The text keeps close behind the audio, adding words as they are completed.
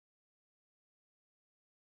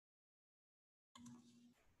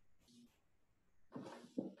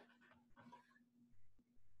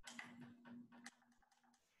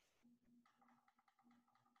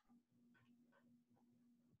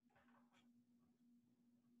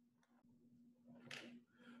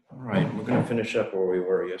All right, we're going to finish up where we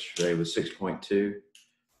were yesterday with 6.2.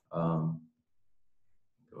 Go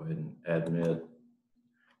ahead and admit.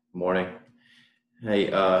 Morning.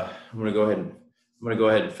 Hey, I'm going to go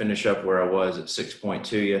ahead and finish up where I was at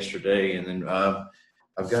 6.2 yesterday, and then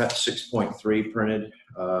I've got 6.3 printed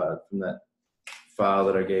from that file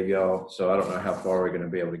that I gave y'all. So I don't know how far we're going to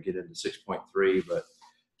be able to get into 6.3, but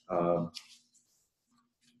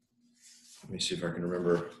let me see if I can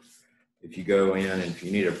remember. If you go in and if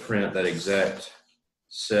you need to print that exact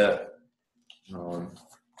set,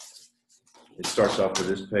 it starts off with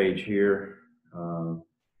this page here,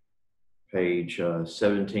 page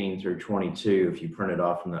 17 through 22. If you print it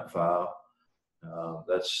off from that file,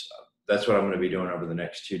 that's what I'm going to be doing over the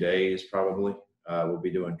next 2 days. Probably we'll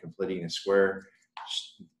be doing completing a square,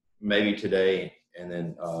 maybe today, and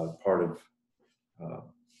then part of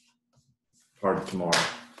tomorrow.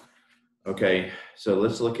 Okay, so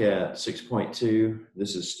let's look at 6.2.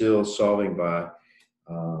 This is still solving by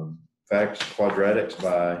quadratics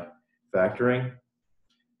by factoring.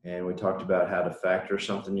 And we talked about how to factor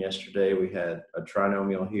something yesterday. We had a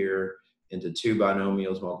trinomial here into two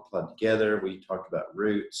binomials multiplied together. We talked about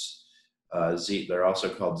roots. They're also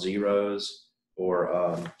called zeros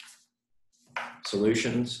or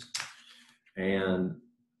solutions. And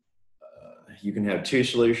you can have two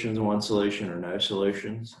solutions, one solution, or no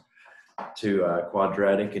solutions to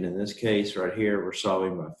quadratic. And in this case right here, we're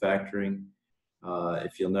solving by factoring.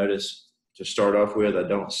 If you'll notice, to start off with, I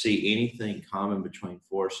don't see anything common between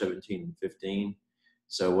 4, 17, and 15.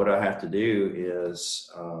 So what I have to do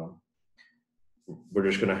is we're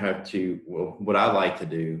just going to have to, well, what I like to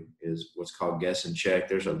do is what's called guess and check.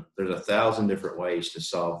 There's 1,000 different ways to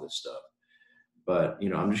solve this stuff. But,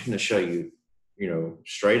 I'm just going to show you,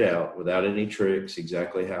 straight out without any tricks,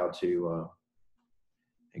 exactly how to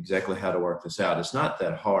work this out. It's not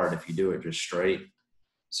that hard if you do it just straight.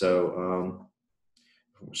 So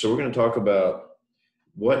we're going to talk about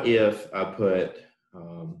what if I put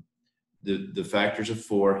the factors of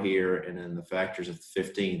 4 here and then the factors of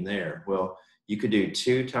 15 there. Well, you could do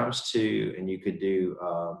 2 times 2 and you could do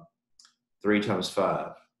 3 times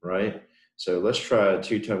 5, right? So let's try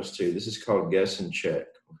 2 times 2. This is called guess and check,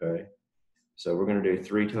 okay? So we're going to do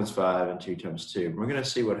 3 times 5 and 2 times 2. We're going to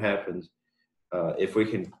see what happens if we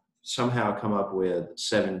can somehow come up with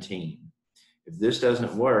 17. If this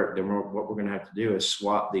doesn't work, then what we're going to have to do is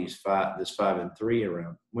swap this 5 and 3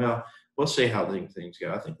 around. Well, we'll see how things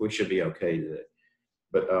go. I think we should be okay today.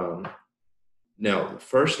 But now, the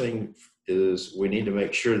first thing is we need to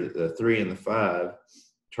make sure that the 3 and the 5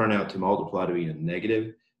 turn out to multiply to be a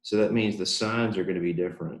negative. So that means the signs are going to be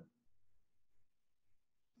different.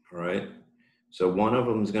 All right. So one of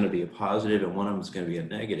them is going to be a positive and one of them is going to be a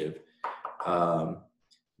negative.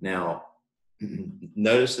 Now,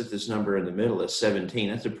 notice that this number in the middle is 17.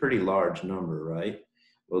 That's a pretty large number, right?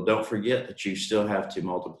 Well, don't forget that you still have to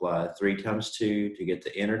multiply 3 times 2 to get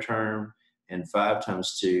the inner term and 5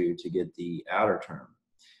 times 2 to get the outer term.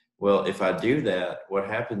 Well, if I do that, what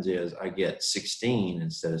happens is I get 16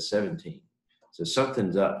 instead of 17. So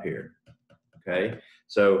something's up here, okay?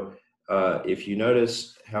 So if you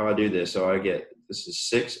notice how I do this, so this is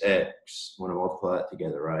 6x when I multiply it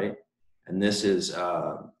together, right? And this is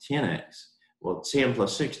 10x. Well, 10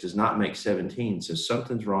 plus 6 does not make 17, so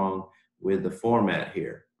something's wrong with the format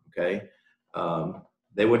here, okay?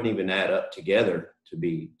 They wouldn't even add up together to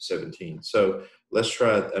be 17. So let's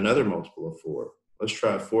try another multiple of 4. Let's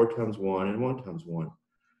try 4 times 1 and 1 times 1.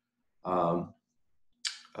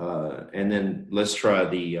 And then let's try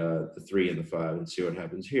the 3 and the 5 and see what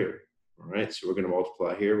happens here. All right, so we're going to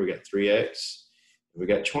multiply here. We got 3x, we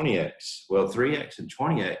got 20x. Well, 3x and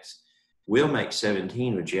 20x will make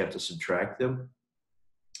 17, but you have to subtract them.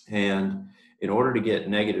 And in order to get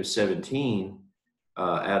negative 17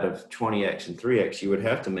 out of 20x and 3x, you would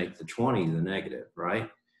have to make the 20 the negative, right?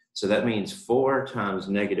 So that means 4 times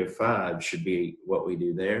negative 5 should be what we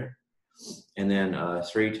do there. And then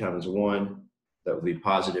 3 times 1, that would be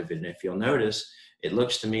positive. And if you'll notice, it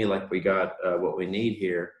looks to me like we got what we need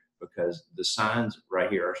here because the signs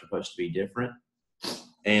right here are supposed to be different.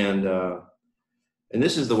 And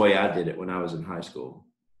this is the way I did it when I was in high school.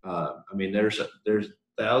 I mean, there's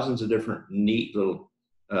thousands of different neat little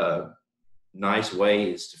nice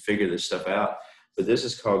ways to figure this stuff out, but this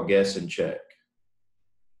is called guess and check.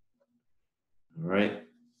 All right.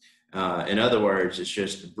 In other words, it's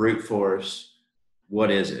just brute force.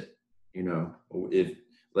 What is it? If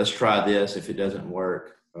let's try this. If it doesn't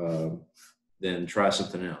work, then try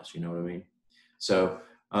something else. You know what I mean? So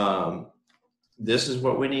this is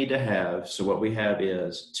what we need to have. So what we have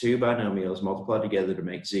is 2 binomials multiplied together to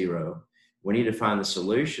make 0. We need to find the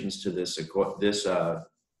solutions to this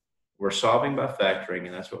we're solving by factoring,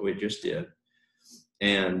 and that's what we just did.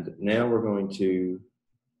 And now we're going to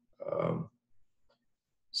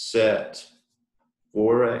set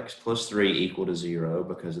 4x plus 3 equal to 0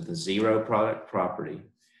 because of the zero product property.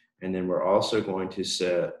 And then we're also going to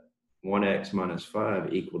set 1x minus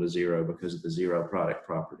 5 equal to 0 because of the zero product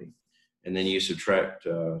property. And then you subtract,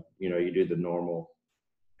 you do the normal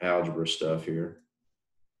algebra stuff here.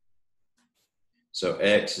 So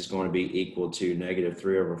x is going to be equal to negative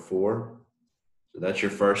 3 over 4. So that's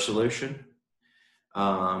your first solution.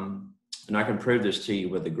 And I can prove this to you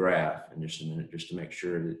with a graph in just a minute, just to make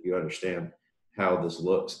sure that you understand how this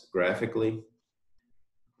looks graphically.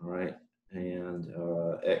 All right, and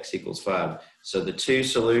x equals 5. So the two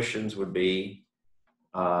solutions would be,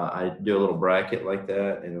 I do a little bracket like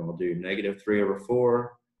that, and I'll do negative 3 over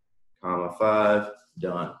 4, comma 5,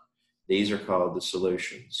 done. These are called the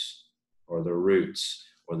solutions, or the roots,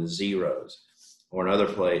 or the zeros, or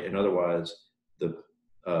otherwise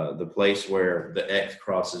the place where the x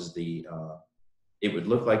crosses the, it would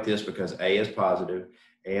look like this because a is positive,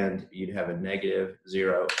 and you'd have a negative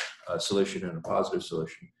 0 solution and a positive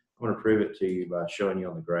solution. I'm going to prove it to you by showing you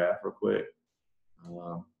on the graph real quick,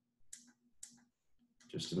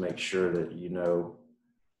 just to make sure that you know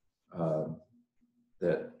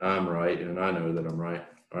that I'm right and I know that I'm right.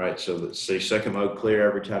 All right, so let's see, second mode clear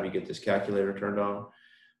every time you get this calculator turned on.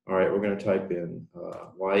 All right, we're going to type in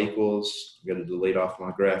y equals, I'm going to delete off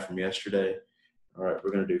my graph from yesterday. All right,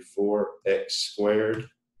 we're going to do 4x squared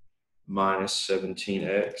minus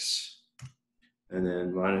 17x, and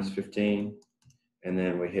then minus 15, and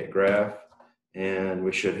then we hit graph, and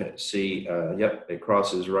we should see, yep, it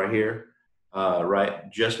crosses right here, right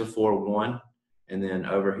just before 1, and then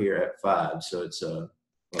over here at 5. So it's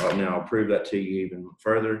well, now I'll prove that to you even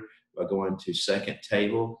further by going to second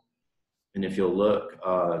table. And if you'll look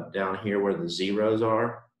down here where the zeros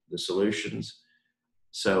are, the solutions.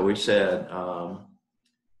 So we said,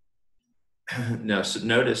 now so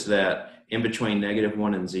notice that in between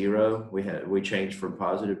 -1 and 0, we changed from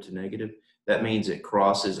positive to negative. That means it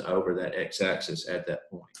crosses over that x-axis at that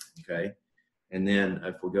point, okay? And then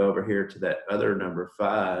if we go over here to that other number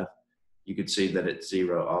 5, you could see that it's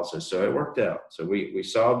 0 also. So it worked out. So we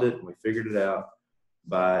solved it and we figured it out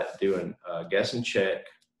by doing guess and check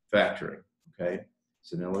factoring, okay?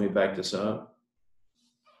 So now let me back this up.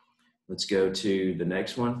 Let's go to the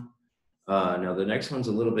next one. Now the next one's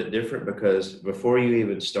a little bit different because before you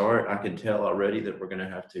even start, I can tell already that we're going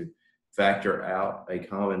to have to factor out a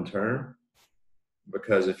common term,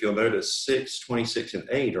 because if you'll notice 6, 26, and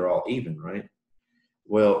 8 are all even, right?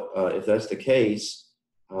 Well, if that's the case,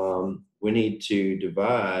 we need to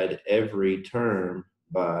divide every term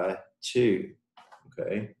by 2,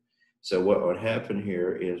 okay? So what would happen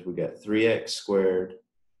here is we got 3x squared,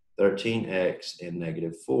 13x, and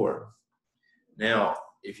 -4. Now,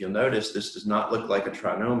 if you'll notice, this does not look like a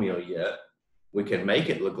trinomial yet. We can make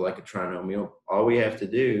it look like a trinomial. All we have to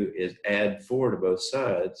do is add 4 to both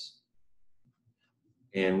sides,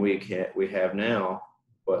 and we have now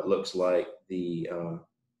what looks like the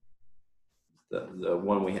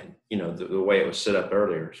one we had, the way it was set up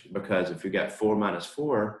earlier. Because if we got 4 minus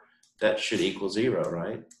 4, that should equal 0,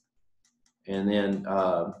 right? And then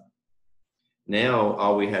now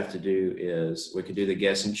all we have to do is we could do the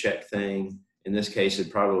guess and check thing. In this case,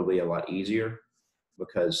 it'd probably be a lot easier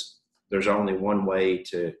because there's only one way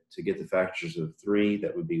to get the factors of 3.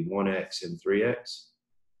 That would be 1x and 3x,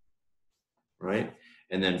 right?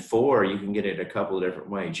 And then 4, you can get it a couple of different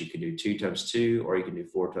ways. You can do 2 times 2, or you can do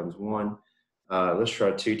 4 times 1. Let's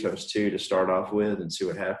try 2 times 2 to start off with and see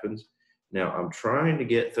what happens. Now, I'm trying to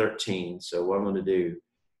get 13, so what I'm going to do,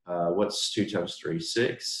 what's 2 times 3?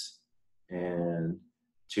 6, and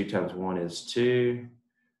 2 times 1 is 2.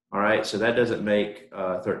 All right, so that doesn't make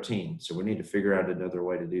 13, so we need to figure out another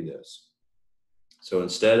way to do this. So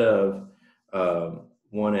instead of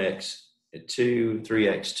 1x at 2,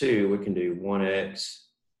 3x2, we can do 1x.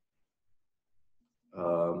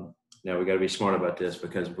 Now we got to be smart about this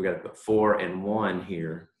because we got to put 4 and 1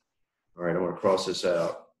 here. All right, I'm going to cross this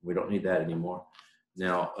out. We don't need that anymore.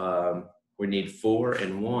 Now we need 4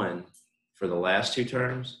 and 1 for the last 2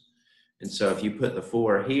 terms. And so if you put the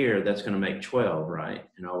 4 here, that's going to make 12, right?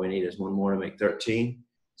 And all we need is 1 more to make 13.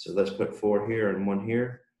 So let's put 4 here and 1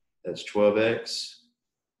 here. That's 12x,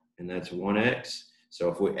 and that's 1x. So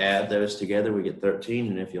if we add those together, we get 13.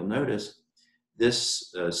 And if you'll notice,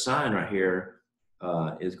 this sign right here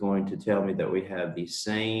is going to tell me that we have the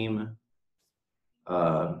same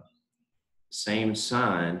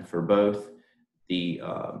sign for both the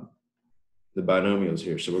binomials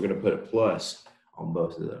here. So we're going to put a plus on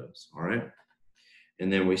both of those, all right?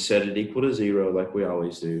 and then we set it equal to 0 like we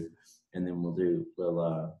always do, and then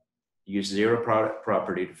we'll use zero product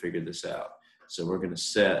property to figure this out. So we're going to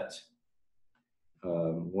set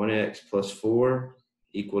 1x plus 4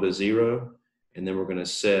 equal to 0, and then we're going to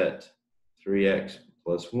set 3x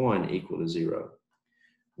plus 1 equal to 0.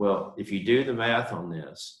 Well, if you do the math on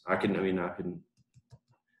this, I can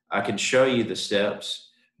show you the steps,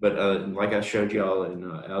 but like I showed y'all in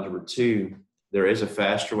Algebra 2, there is a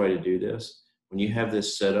faster way to do this. When you have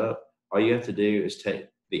this set up, all you have to do is take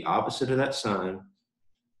the opposite of that sign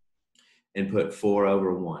and put 4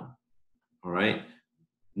 over 1, all right?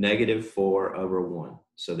 Negative 4 over 1.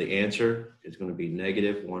 So the answer is going to be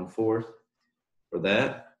negative 1/4 for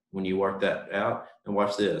that. When you work that out, and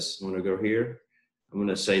watch this. I'm going to go here. I'm going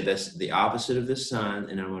to say that's the opposite of this sign,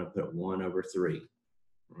 and I'm going to put 1 over 3,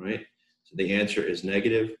 all right? So the answer is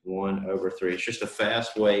negative 1 over 3. It's just a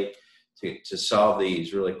fast way to solve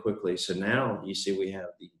these really quickly. So now you see we have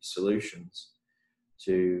the solutions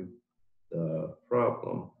to the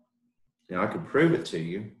problem. Now I can prove it to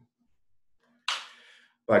you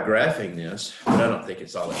by graphing this, but I don't think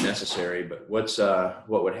it's all that necessary. But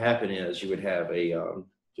what would happen is you would have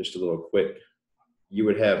just a little quick, you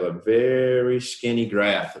would have a very skinny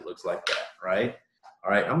graph that looks like that, right?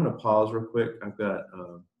 All right, I'm going to pause real quick. I've got,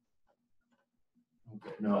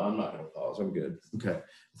 okay, no, I'm not going to pause. I'm good. Okay,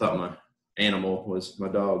 I thought my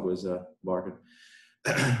dog was barking.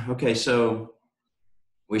 Okay, so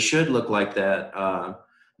we should look like that.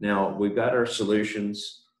 Now we've got our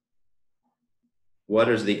solutions.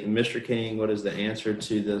 Mr. King, what is the answer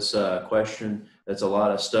to this question? That's a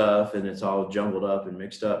lot of stuff and it's all jumbled up and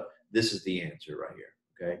mixed up. This is the answer right here,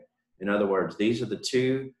 okay? In other words, these are the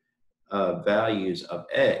two values of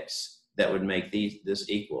x that would make this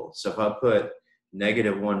equal. So if I put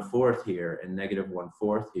negative 1/4 here and negative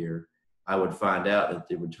 1/4 here, I would find out that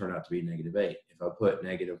it would turn out to be negative 8. If I put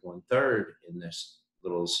negative 1/3 in this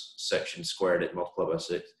little section, squared it, multiply by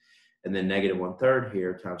 6, and then negative 1/3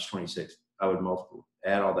 here times 26, I would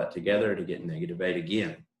add all that together to get negative 8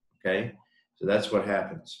 again, okay? So that's what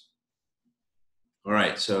happens. All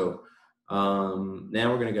right, so now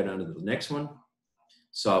we're going to go down to the next one.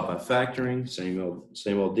 Solve by factoring,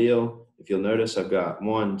 same old deal. If you'll notice, I've got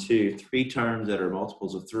 1, 2, 3 terms that are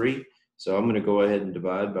multiples of 3. So I'm going to go ahead and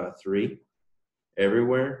divide by 3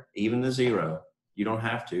 everywhere, even the 0. You don't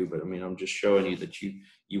have to, but I mean, I'm just showing you that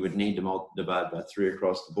you would need to divide by 3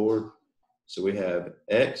 across the board. So we have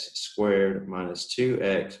x squared minus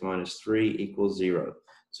 2x minus 3 equals 0.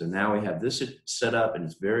 So now we have this set up, and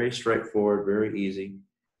it's very straightforward, very easy.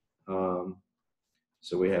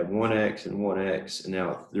 So we have 1x and 1x, and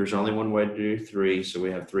now there's only one way to do 3, so we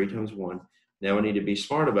have 3 times 1. Now we need to be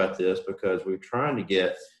smart about this because we're trying to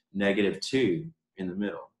get negative 2 in the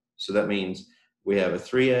middle. So that means we have a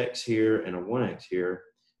 3x here and a 1x here.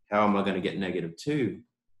 How am I going to get negative 2?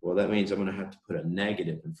 Well, that means I'm going to have to put a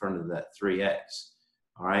negative in front of that 3x.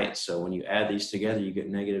 All right, so when you add these together, you get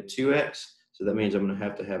negative 2x. So that means I'm going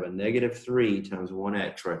to have a negative 3 times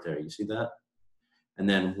 1x right there. You see that? And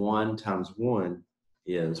then 1 times 1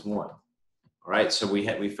 is 1. All right, so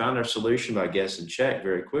we found our solution by guess and check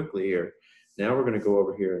very quickly here. Now we're going to go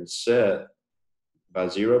over here and set by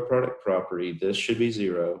zero product property. This should be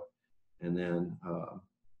 0, and then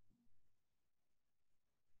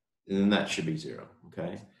that should be 0.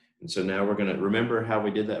 Okay, and so now we're going to remember how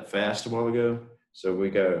we did that fast a while ago. So we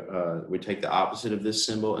take the opposite of this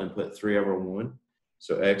symbol and put 3 over 1.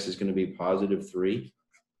 So x is going to be positive 3,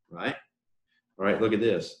 right? All right, look at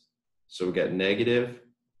this. So we got negative,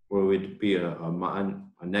 well, it would be a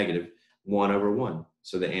negative 1 over 1.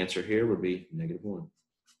 So the answer here would be negative 1.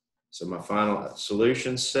 So my final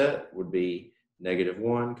solution set would be negative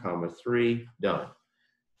 1, 3, done.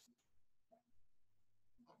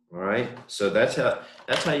 All right, so that's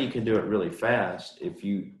how you can do it really fast if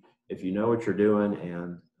you know what you're doing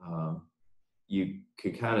and you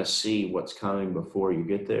can kind of see what's coming before you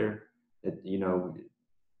get there.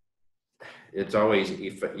 It's always,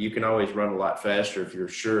 you can always run a lot faster if you're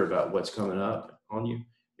sure about what's coming up on you.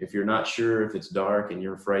 If you're not sure, if it's dark and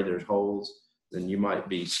you're afraid there's holes, then you might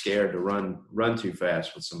be scared to run too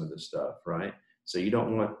fast with some of this stuff, right? So you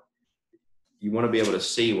want to be able to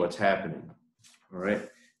see what's happening. All right,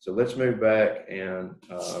 so let's move back, and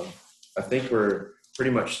I think we're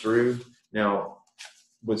pretty much through. Now,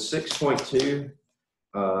 with 6.2,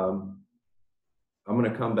 I'm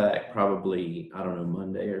going to come back probably, I don't know,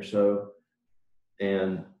 Monday or so,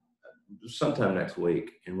 and sometime next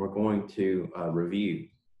week, and we're going to review.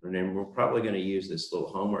 And then we're probably going to use this little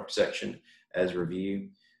homework section as review.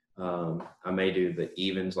 I may do the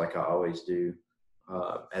evens like I always do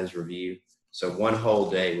as review. So one whole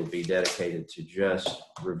day would be dedicated to just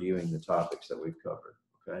reviewing the topics that we've covered,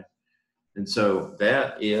 okay? And so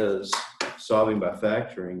that is solving by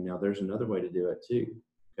factoring. Now there's another way to do it too,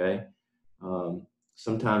 okay?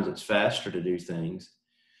 Sometimes it's faster to do things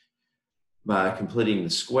by completing the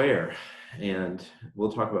square. And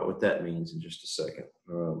we'll talk about what that means in just a second.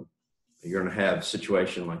 You're going to have a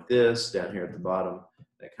situation like this down here at the bottom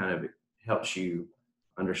that kind of helps you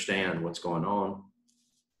understand what's going on.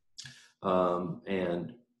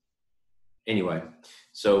 And anyway,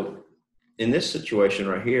 so in this situation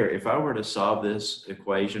right here, if I were to solve this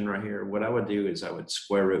equation right here, what I would do is I would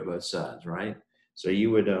square root both sides, right? So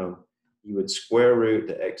you would square root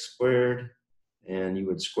the x squared, and you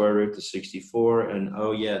would square root the 64. And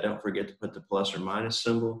oh yeah, don't forget to put the plus or minus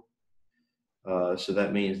symbol. So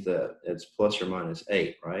that means that it's plus or minus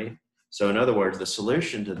 8, right? So in other words, the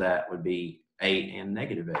solution to that would be 8 and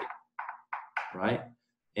negative 8, right?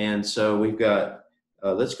 And so we've got,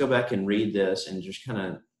 let's go back and read this and just kind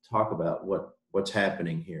of talk about what's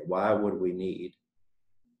happening here. Why would we need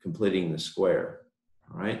completing the square,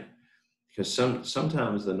 all right? Because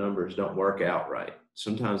sometimes the numbers don't work out right.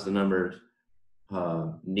 Sometimes the numbers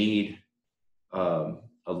need a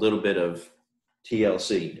little bit of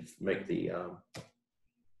TLC to make the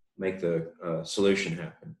solution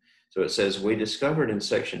happen. So it says, we discovered in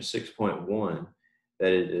section 6.1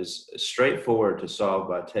 that it is straightforward to solve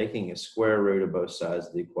by taking a square root of both sides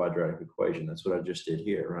of the quadratic equation. That's what I just did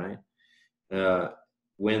here, right?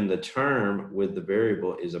 When the term with the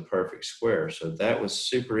variable is a perfect square. So that was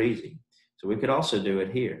super easy. So we could also do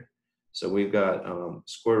it here. So we've got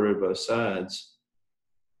square root of both sides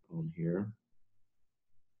on here.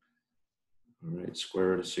 All right, square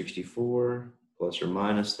root of 64, plus or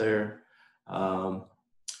minus there. And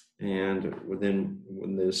then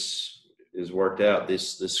when this is worked out,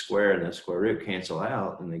 this square and the square root cancel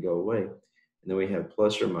out and they go away. And then we have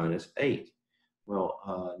plus or minus 8.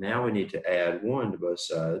 Well, now we need to add 1 to both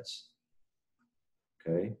sides.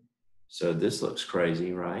 Okay, so this looks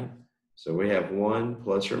crazy, right? So we have 1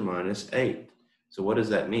 plus or minus 8. So what does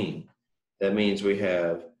that mean? That means we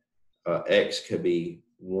have x could be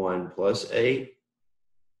 1 plus 8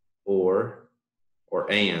 or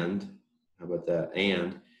and, how about that?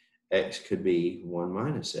 And x could be 1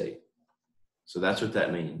 minus 8. So that's what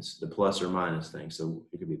that means, the plus or minus thing. So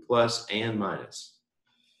it could be plus and minus.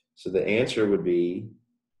 So the answer would be,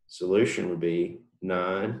 solution would be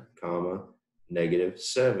 9, negative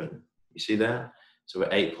 7. You see that? So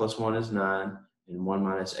 8 plus 1 is 9, and 1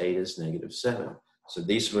 minus 8 is negative 7. So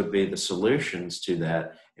these would be the solutions to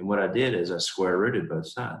that. And what I did is I square rooted both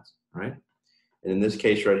sides, right? And in this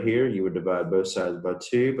case right here, you would divide both sides by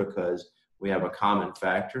 2 because we have a common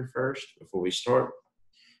factor first before we start.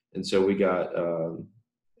 And so we got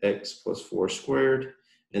x plus 4 squared.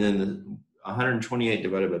 And then the 128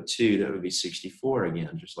 divided by 2, that would be 64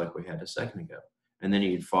 again, just like we had a second ago. And then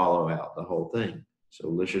you'd follow out the whole thing. So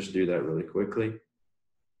let's just do that really quickly.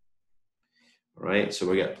 All right, so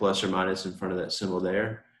we got plus or minus in front of that symbol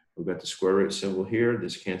there. We've got the square root symbol here.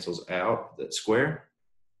 This cancels out that square.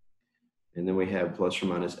 And then we have plus or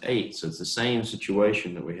minus 8. So it's the same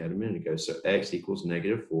situation that we had a minute ago. So x equals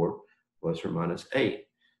negative 4 plus or minus 8.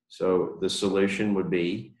 So the solution would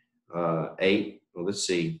be 8. Well, let's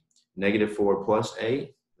see. Negative 4 plus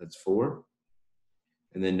 8, that's 4.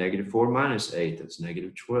 And then negative 4 minus 8, that's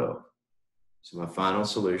negative 12. So my final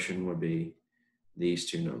solution would be these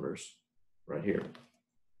two numbers right here,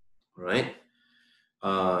 right?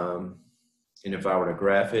 And if I were to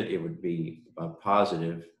graph it, it would be a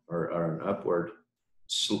positive or an upward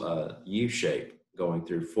U shape going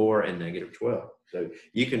through 4 and negative 12. So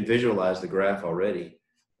you can visualize the graph already,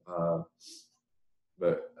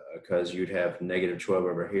 but because you'd have negative 12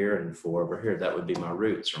 over here and 4 over here, that would be my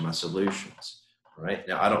roots or my solutions, right?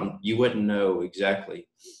 Now, you wouldn't know exactly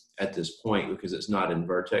at this point because it's not in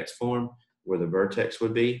vertex form where the vertex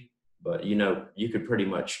would be, but you could pretty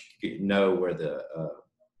much know where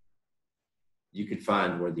you could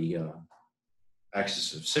find where the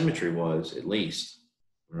axis of symmetry was at least,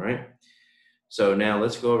 all right? So now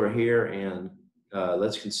let's go over here and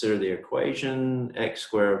let's consider the equation x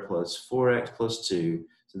squared plus 4x plus 2.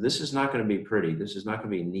 So this is not going to be pretty. This is not going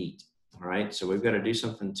to be neat, all right? So we've got to do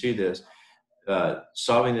something to this.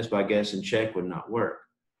 Solving this by guess and check would not work.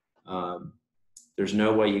 There's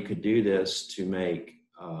no way you could do this to make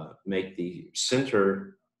the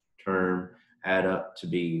center term add up to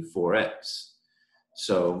be 4x.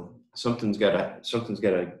 So something's got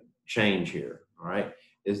to change here, all right?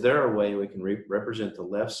 Is there a way we can represent the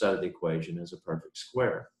left side of the equation as a perfect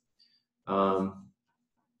square? And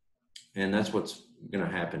that's what's going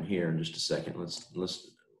to happen here in just a second.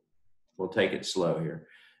 we'll take it slow here.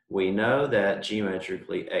 We know that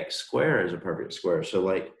geometrically x squared is a perfect square. So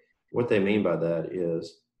like what they mean by that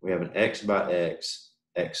is we have an x by x,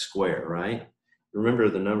 x squared, right? Remember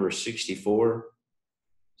the number 64?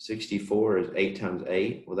 64 is 8 times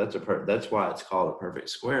 8. Well, that's why it's called a perfect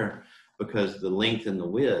square, because the length and the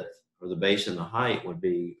width, or the base and the height, would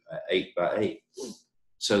be 8 by 8.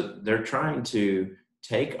 So they're trying to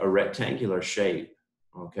take a rectangular shape,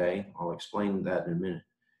 okay? I'll explain that in a minute.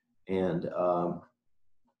 And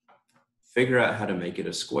figure out how to make it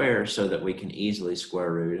a square so that we can easily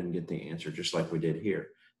square root and get the answer just like we did here.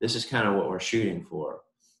 This is kind of what we're shooting for,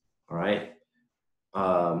 all right?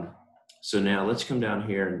 So now let's come down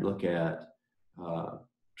here and look at,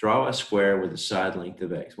 draw a square with a side length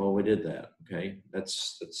of x. Well, we did that, okay?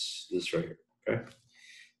 That's this right here, okay?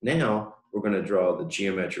 Now we're going to draw the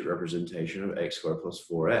geometric representation of x squared plus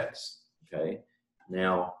 4x, okay?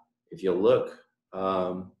 Now, if you look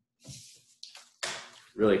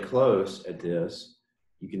really close at this,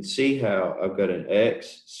 you can see how I've got an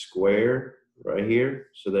x squared right here.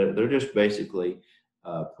 So they're just basically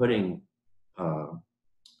putting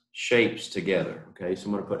shapes together, okay? So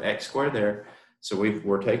I'm going to put x squared there. So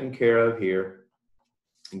we're taken care of here.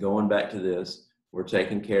 And going back to this, we're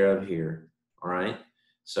taken care of here, all right?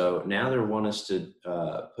 So now they want us to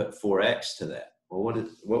put 4x to that. Well,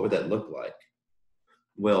 what would that look like?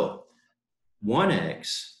 Well,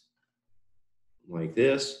 1x, like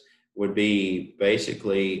this, would be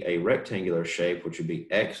basically a rectangular shape, which would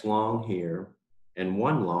be x long here and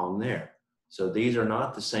 1 long there. So these are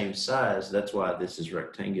not the same size. That's why this is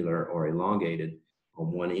rectangular or elongated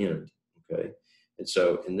on one end, okay? And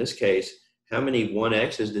so in this case, how many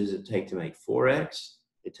 1x's does it take to make 4x?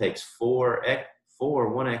 It takes 4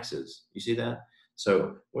 1x's. You see that?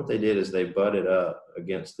 So what they did is they butted up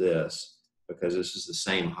against this because this is the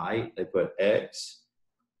same height. They put x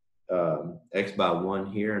by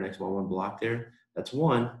 1 here and x by 1 block there. That's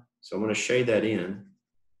 1. So I'm going to shade that in,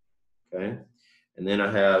 okay? And then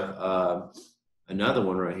I have another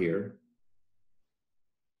one right here.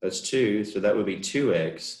 That's 2, so that would be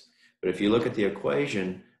 2x. But if you look at the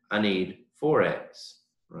equation, I need 4x,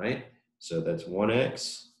 right? So that's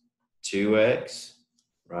 1x, 2x,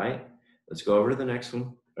 right? Let's go over to the next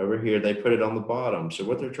one. Over here, they put it on the bottom. So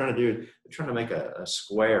what they're trying to do, they're trying to make a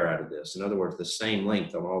square out of this. In other words, the same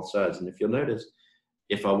length on all sides. And if you'll notice,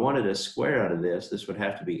 if I wanted a square out of this would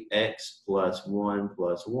have to be x plus 1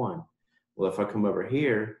 plus 1. Well, if I come over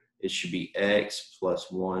here, it should be x plus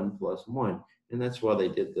 1 plus 1. And that's why they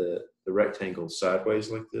did the rectangle sideways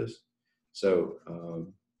like this. So,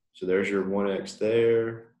 so there's your 1x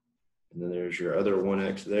there, and then there's your other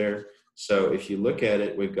 1x there. So if you look at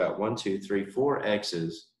it, we've got 1, 2, 3, 4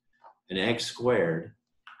 x's, an x squared,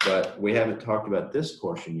 but we haven't talked about this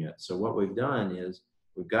portion yet. So what we've done is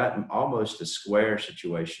we've got almost a square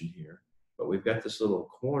situation here, but we've got this little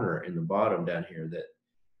corner in the bottom down here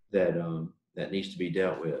that needs to be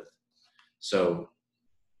dealt with. So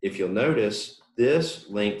if you'll notice, this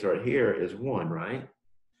length right here is 1, right?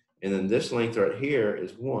 And then this length right here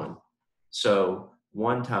is 1. So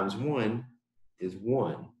 1 times 1 is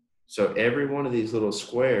 1. So every one of these little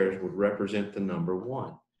squares would represent the number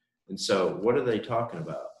 1. And so what are they talking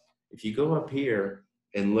about? If you go up here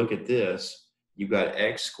and look at this, you've got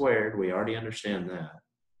x squared. We already understand that.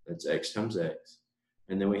 That's x times x.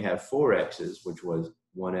 And then we have 4x's, which was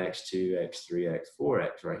 1x, 2x, 3x,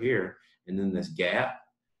 4x right here. And then this gap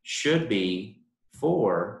should be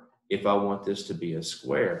 4 if I want this to be a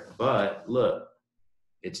square. But look,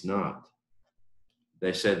 it's not.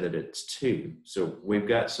 They said that it's 2. So we've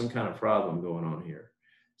got some kind of problem going on here.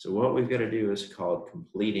 So what we've got to do is called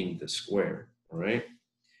completing the square, all right?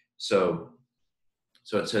 So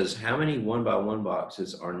it says how many 1 by 1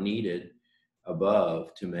 boxes are needed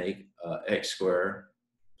above to make x squared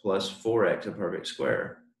plus 4x a perfect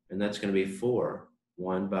square. And that's going to be 4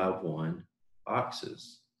 1 by 1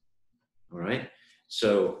 boxes, all right?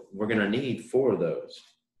 So we're going to need 4 of those.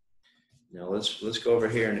 Now let's go over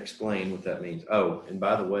here and explain what that means. Oh, and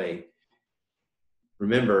by the way,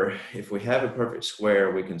 remember, if we have a perfect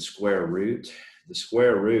square, we can square root. The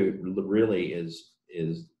square root really is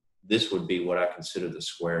this would be what I consider the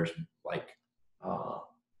squares, like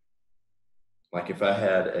if I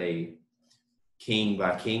had a king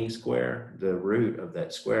by king square, the root of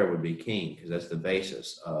that square would be king, because that's the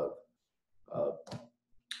basis of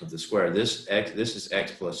the square. This is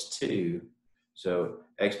x plus 2. So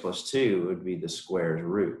x plus 2 would be the square's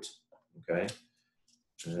root, okay?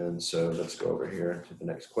 And so let's go over here to the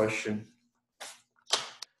next question.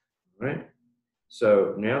 All right.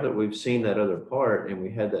 So now that we've seen that other part, and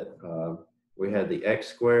we had that, we had the x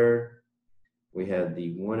squared, we had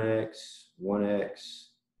the 1x, 1x,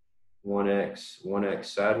 1x, 1x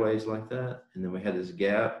sideways like that. And then we had this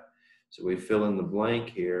gap. So we fill in the blank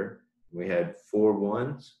here. We had 4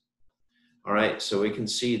 1s. All right, so we can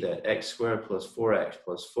see that x squared plus 4x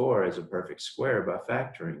plus 4 is a perfect square by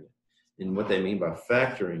factoring it. And what they mean by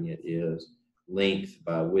factoring it is length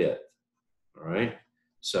by width. All right,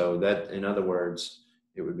 so that, in other words,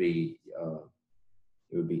 it would be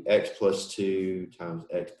x plus 2 times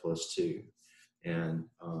x plus 2. And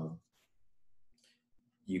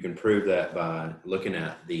you can prove that by looking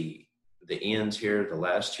at the ends here. The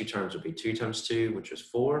last two terms would be 2 times 2, which is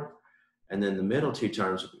 4. And then the middle two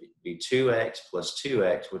terms would be 2x plus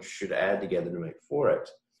 2x, which should add together to make 4x.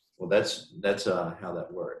 Well, that's how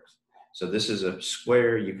that works. So this is a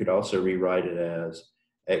square. You could also rewrite it as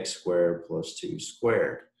x squared plus 2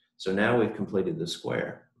 squared. So now we've completed the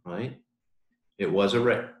square, right? It was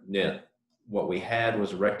what we had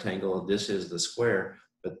was a rectangle. This is the square,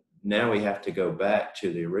 but now we have to go back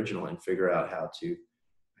to the original and figure out how to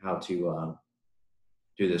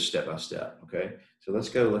do this step by step. Okay, so let's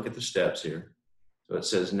go look at the steps here. So it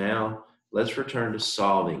says now let's return to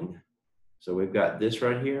solving. So we've got this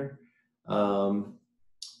right here.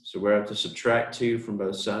 So we're going to subtract 2 from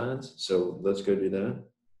both sides. So let's go do that.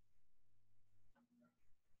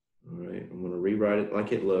 All right, I'm going to rewrite it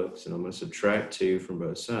like it looks, and I'm going to subtract 2 from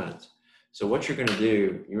both sides. So what you're going to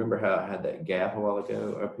do, you remember how I had that gap a while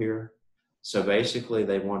ago up here? So basically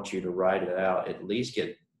they want you to write it out, at least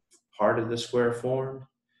get part of the square formed,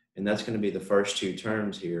 and that's going to be the first 2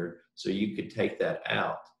 terms here. So you could take that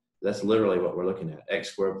out. That's literally what we're looking at,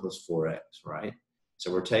 x squared plus 4x, right?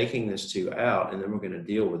 So we're taking this 2 out, and then we're going to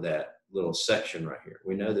deal with that little section right here.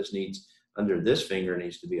 We know this needs, under this finger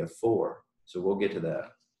needs to be a 4. So we'll get to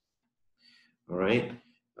that. All right.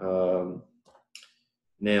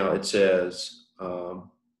 Now it says,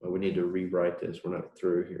 well, we need to rewrite this. We're not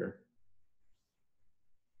through here.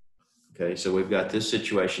 Okay, so we've got this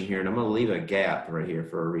situation here, and I'm going to leave a gap right here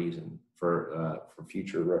for a reason, for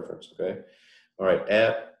future reference. Okay. All right.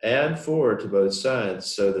 Add 4 to both sides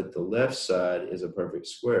so that the left side is a perfect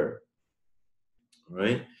square. All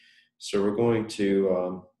right. So we're going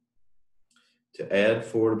to add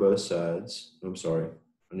 4 to both sides. I'm sorry.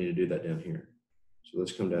 I need to do that down here. So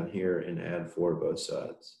let's come down here and add 4 to both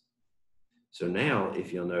sides. So now,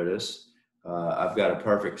 if you'll notice, I've got a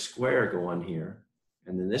perfect square going here.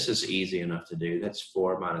 And then this is easy enough to do. That's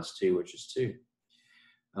 4 minus 2, which is 2.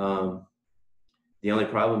 The only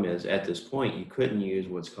problem is, at this point, you couldn't use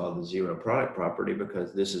what's called the zero product property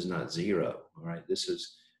because this is not 0. All right, this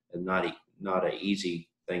is not an easy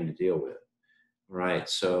thing to deal with. All right,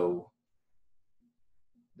 so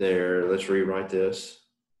there, let's rewrite this.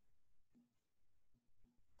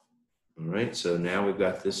 All right, so now we've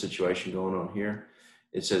got this situation going on here.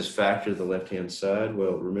 It says factor the left-hand side.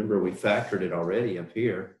 Well, remember we factored it already up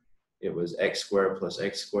here. It was x squared plus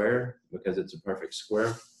x squared because it's a perfect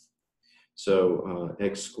square. So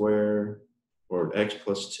x squared, or x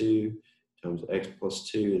plus 2 times x plus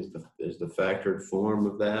 2 is the factored form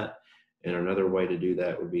of that. And another way to do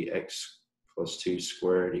that would be x plus 2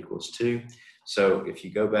 squared equals 2. So if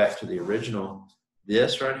you go back to the original,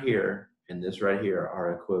 this right here and this right here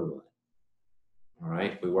are equivalent. All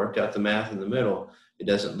right, we worked out the math in the middle. It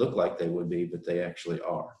doesn't look like they would be, but they actually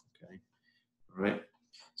are. Okay, all right.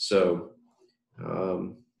 So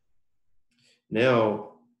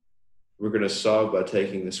now we're going to solve by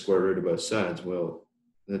taking the square root of both sides. Well,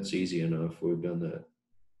 that's easy enough. We've done that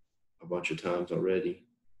a bunch of times already.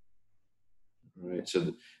 All right,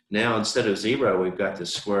 so now instead of 0, we've got the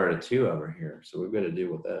square root of 2 over here. So we've got to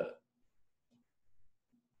deal with that.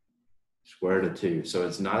 Square root of 2. So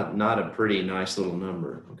it's not a pretty nice little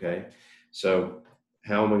number, okay? So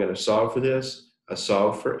how am I going to solve for this? I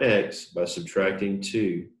solve for x by subtracting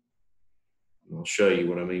 2. And I'll show you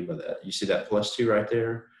what I mean by that. You see that plus 2 right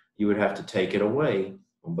there? You would have to take it away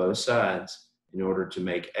on both sides in order to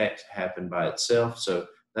make x happen by itself. So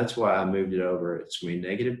that's why I moved it over. It's going to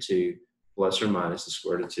be -2 plus or minus the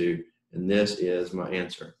square root of 2. And this is my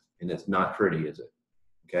answer. And it's not pretty, is it?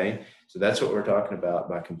 Okay, so that's what we're talking about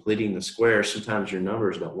by completing the square. Sometimes your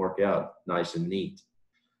numbers don't work out nice and neat.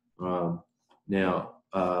 Now,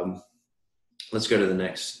 let's go to the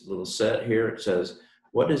next little set here. It says,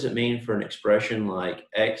 what does it mean for an expression like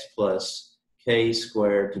x plus k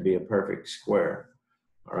squared to be a perfect square?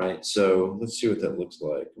 All right, so let's see what that looks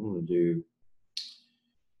like. I'm going to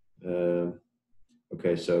do,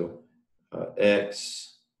 okay, so x.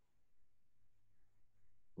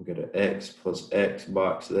 We'll get an x plus x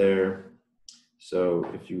box there. So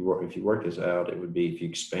if you work this out, it would be, if you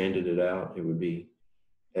expanded it out, it would be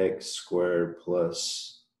x squared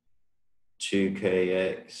plus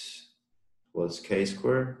 2kx plus k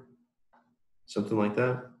squared, something like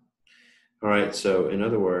that. All right, so in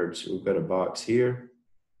other words, we've got a box here,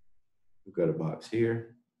 we've got a box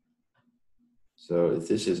here. So if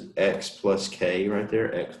this is x plus k right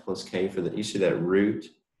there, x plus k for the, you see that root?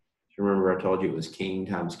 Remember I told you it was king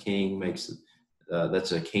times king makes,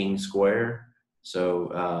 that's a king square.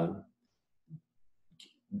 So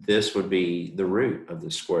this would be the root of the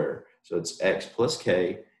square. So it's x plus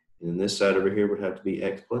k, and then this side over here would have to be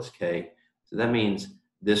x plus k. So that means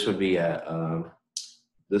this would be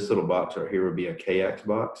this little box right here would be a kx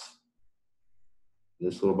box.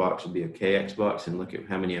 This little box would be a kx box, and look at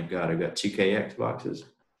how many I've got. I've got 2 kx boxes.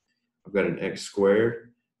 I've got an x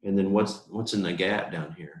squared, and then what's in the gap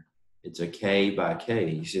down here? It's a k by k.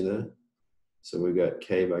 You see that? So we've got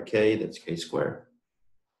k by k. That's k squared.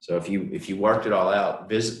 So if you worked it all out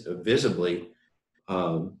visually,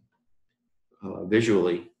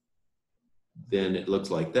 then it looks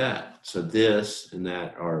like that. So this and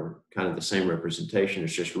that are kind of the same representation.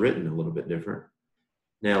 It's just written a little bit different.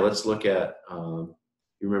 Now let's look at. You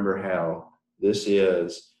remember how this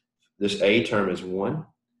A term is 1.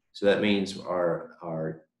 So that means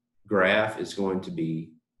our graph is going to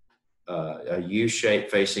be a U shape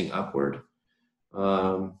facing upward.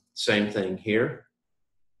 Same thing here.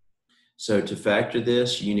 So to factor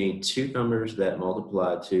this, you need 2 numbers that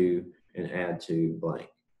multiply to and add to blank.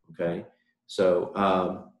 Okay. So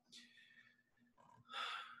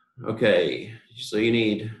okay. So you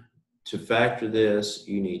need to factor this.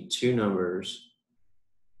 You need 2 numbers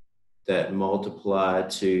that multiply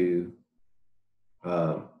to.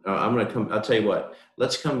 I'll tell you what.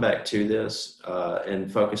 Let's come back to this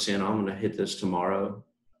and focus in. I'm going to hit this tomorrow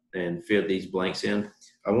and fill these blanks in.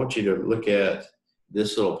 I want you to look at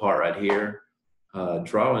this little part right here.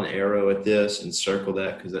 Draw an arrow at this and circle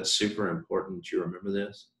that, because that's super important that you remember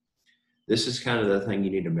this. This is kind of the thing you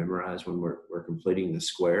need to memorize when we're completing the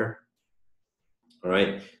square. All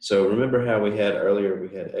right. So remember how we had earlier, we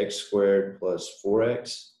had x squared plus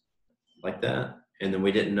 4x, like that. And then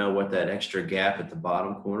we didn't know what that extra gap at the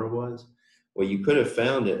bottom corner was. Well, you could have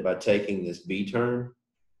found it by taking this b term,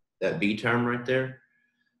 that b term right there,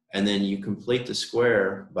 and then you complete the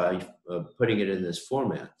square by putting it in this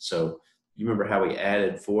format. So you remember how we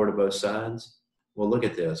added 4 to both sides? Well, look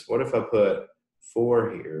at this. What if I put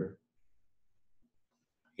 4 here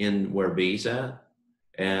in where b's at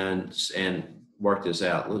and work this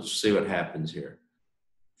out? Let's see what happens here.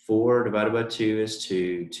 4 divided by 2 is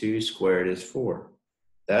 2. 2 squared is 4.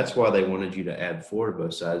 That's why they wanted you to add 4 to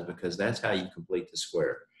both sides, because that's how you complete the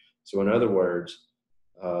square. So in other words,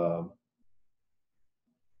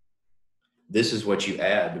 this is what you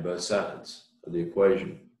add to both sides of the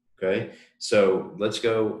equation. Okay, so let's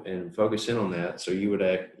go and focus in on that. So you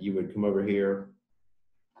would come over here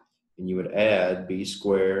and you would add b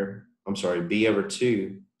over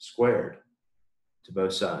 2 squared to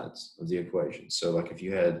both sides of the equation. So like if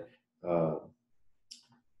you had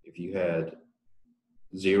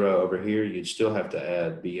 0 over here, you'd still have to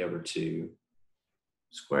add b over 2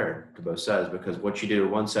 squared to both sides, because what you do to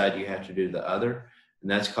one side, you have to do to the other,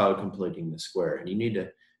 and that's called completing the square. And you need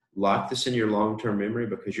to lock this in your long-term memory,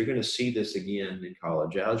 because you're going to see this again in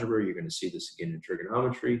college algebra. You're going to see this again in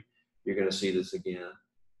trigonometry. You're going to see this again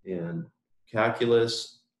in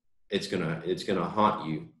calculus. It's gonna haunt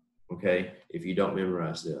you, okay, if you don't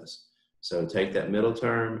memorize this. So take that middle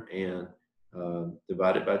term and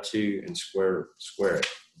divide it by 2 and square it,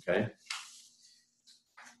 okay?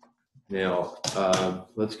 Now,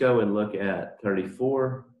 let's go and look at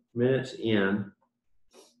 34 minutes in.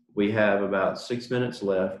 We have about 6 minutes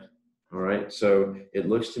left, all right? So it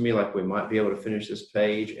looks to me like we might be able to finish this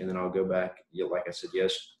page, and then I'll go back, like I said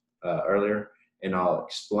earlier, and I'll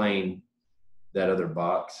explain that other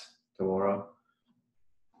box tomorrow.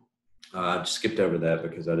 I just skipped over that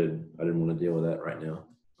because I didn't want to deal with that right now.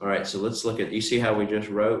 All right, so let's look at, you see how we just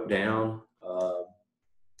wrote down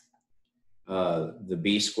the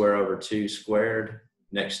b squared over 2 squared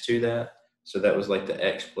next to that? So that was like the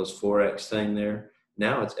x plus 4x thing there.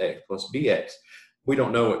 Now it's x plus bx. We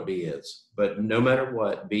don't know what b is, but no matter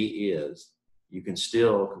what b is, you can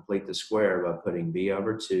still complete the square by putting b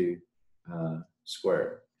over 2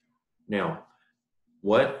 squared. Now,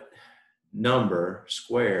 what number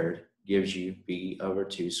squared gives you b over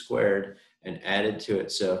 2 squared, and added to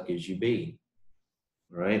itself gives you b,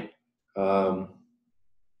 right?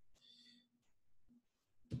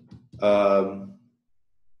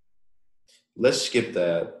 Let's skip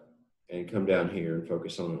that and come down here and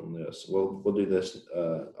focus on this. We'll do this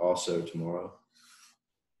also tomorrow.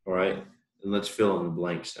 All right, and let's fill in the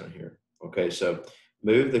blanks down here. Okay, so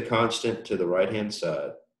move the constant to the right-hand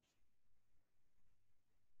side.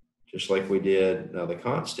 just like we did. Now the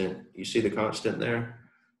constant, you see the constant there?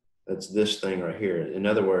 That's this thing right here. In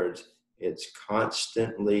other words, it's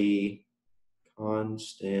constantly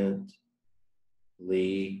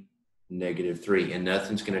 -3, and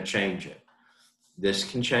nothing's going to change it. This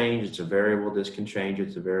can change, it's a variable. This can change,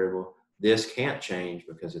 it's a variable. This can't change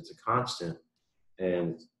because it's a constant.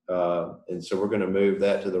 And so we're going to move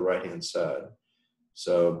that to the right-hand side.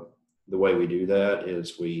 So the way we do that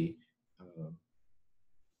is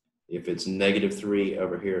if it's -3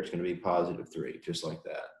 over here, it's going to be +3, just like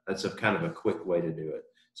that. That's a kind of a quick way to do it.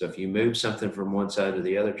 So if you move something from one side to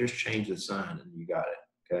the other, just change the sign and you got it,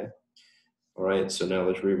 okay? All right, so now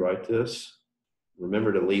let's rewrite this.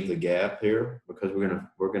 Remember to leave the gap here because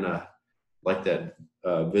we're gonna like that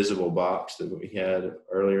visible box that we had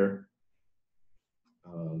earlier.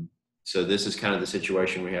 So this is kind of the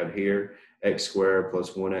situation we have here: x squared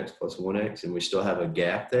plus 1x plus 1x, and we still have a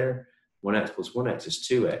gap there. 1x plus 1x is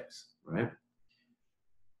 2x, right?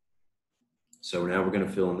 So now we're going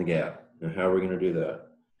to fill in the gap. Now, how are we going to do that?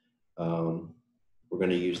 We're going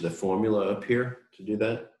to use the formula up here to do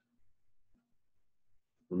that.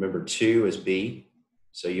 Remember, 2 is b,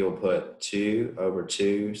 so you'll put 2 over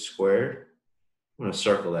 2 squared. I'm going to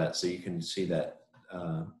circle that so you can see that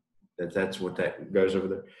that's what that goes over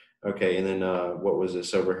there. Okay, and then what was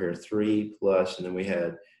this over here? 3 plus, and then we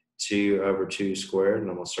had 2 over 2 squared, and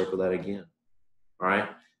I'm going to circle that again. All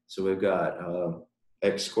right, so we've got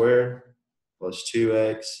x squared plus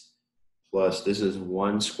 2x plus, this is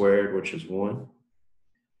 1 squared, which is 1.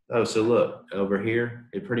 Oh, so look, over here,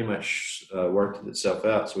 it pretty much worked itself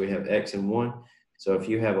out. So we have x and 1. So if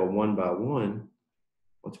you have a 1 by 1,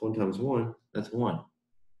 what's 1 times 1? That's 1,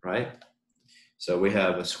 right? So we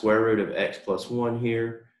have a square root of x plus 1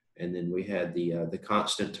 here. And then we had the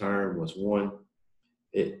constant term was 1.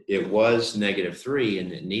 It was -3,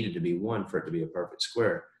 and it needed to be 1 for it to be a perfect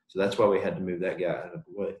square. So that's why we had to move that guy out of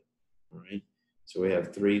the way. All right. So we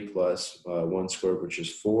have 3 plus 1 squared, which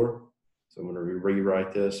is 4. So I'm going to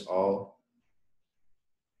rewrite this all.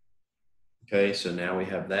 Okay, so now we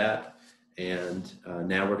have that. And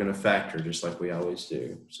now we're going to factor just like we always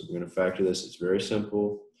do. So we're going to factor this. It's very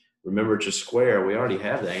simple. Remember, it's a square. We already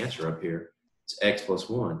have the answer up here. It's x plus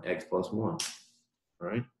 1, x plus 1. All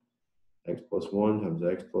right? X plus 1 times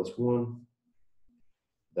x plus 1.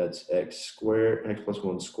 That's x squared, x plus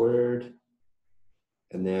 1 squared.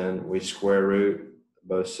 And then we square root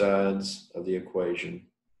both sides of the equation.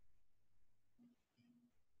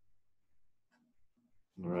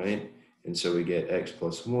 All right, and so we get x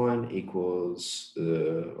plus 1 equals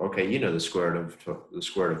okay, you know the square root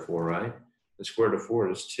of 4, right? The square root of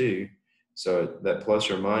 4 is 2. So that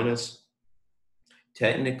plus or minus,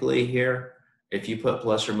 technically here, if you put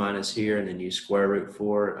plus or minus here and then you square root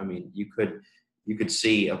 4, I mean, you could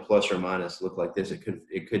see a plus or minus look like this.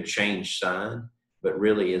 It could change sign, but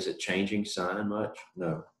really, is it changing sign much?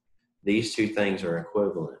 No. These two things are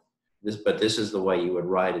equivalent. But this is the way you would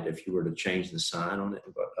write it if you were to change the sign on it.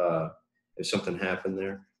 But if something happened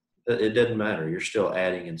there, it doesn't matter. You're still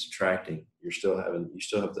adding and subtracting. You still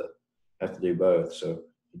have to do both. So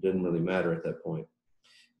it didn't really matter at that point.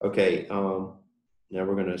 Okay. Now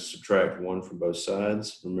we're going to subtract 1 from both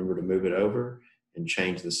sides. Remember to move it over and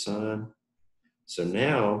change the sign. So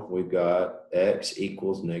now we've got x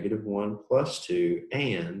equals -1 plus 2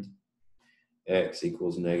 and x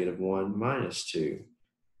equals -1 minus 2.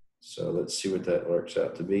 So let's see what that works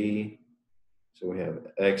out to be. So we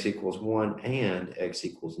have x equals 1 and x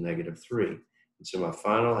equals -3. And so my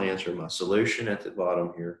final answer, my solution at the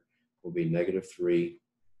bottom here will be -3,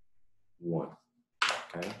 1.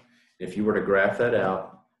 Okay. If you were to graph that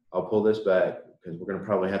out, I'll pull this back because we're going to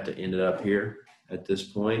probably have to end it up here at this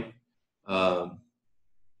point.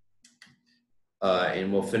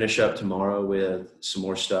 And we'll finish up tomorrow with some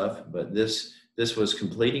more stuff. But this was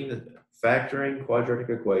completing the factoring quadratic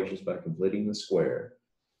equations by completing the square.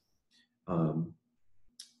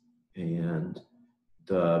 And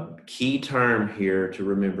the key term here to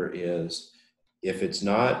remember is if it's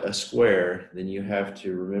not a square, then you have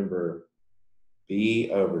to remember b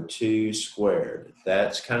over 2 squared.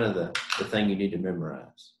 That's kind of the thing you need to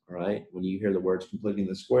memorize. All right. When you hear the words completing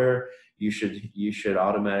the square, you should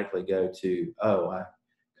automatically go to, oh, I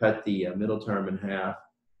cut the middle term in half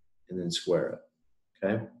and then square it.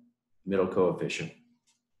 Okay. Middle coefficient.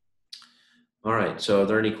 All right. So are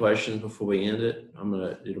there any questions before we end it?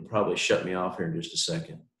 It'll probably shut me off here in just a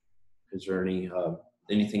second. Is there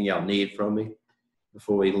anything y'all need from me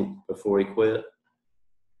before we quit?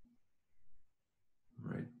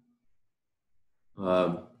 All right.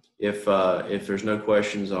 If there's no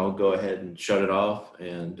questions, I'll go ahead and shut it off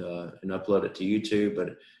and upload it to YouTube.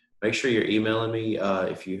 But make sure you're emailing me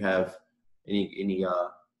if you have any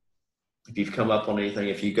if you've come up on anything.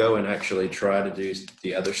 If you go and actually try to do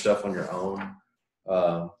the other stuff on your own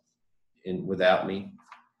and without me,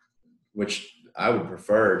 which I would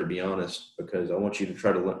prefer, to be honest, because I want you to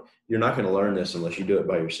try to learn. You're not going to learn this unless you do it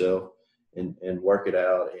by yourself and work it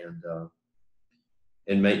out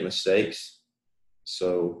and make mistakes.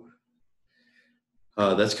 So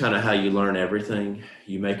that's kind of how you learn everything.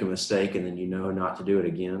 You make a mistake and then you know not to do it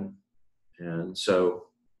again. And so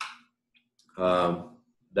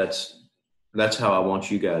that's how I want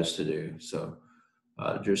you guys to do. So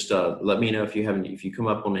just let me know if you come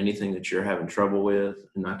up on anything that you're having trouble with,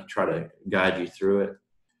 and I can try to guide you through it.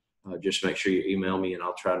 Just make sure you email me, and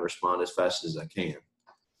I'll try to respond as fast as I can.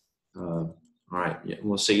 All right. Yeah,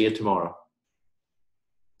 we'll see you tomorrow.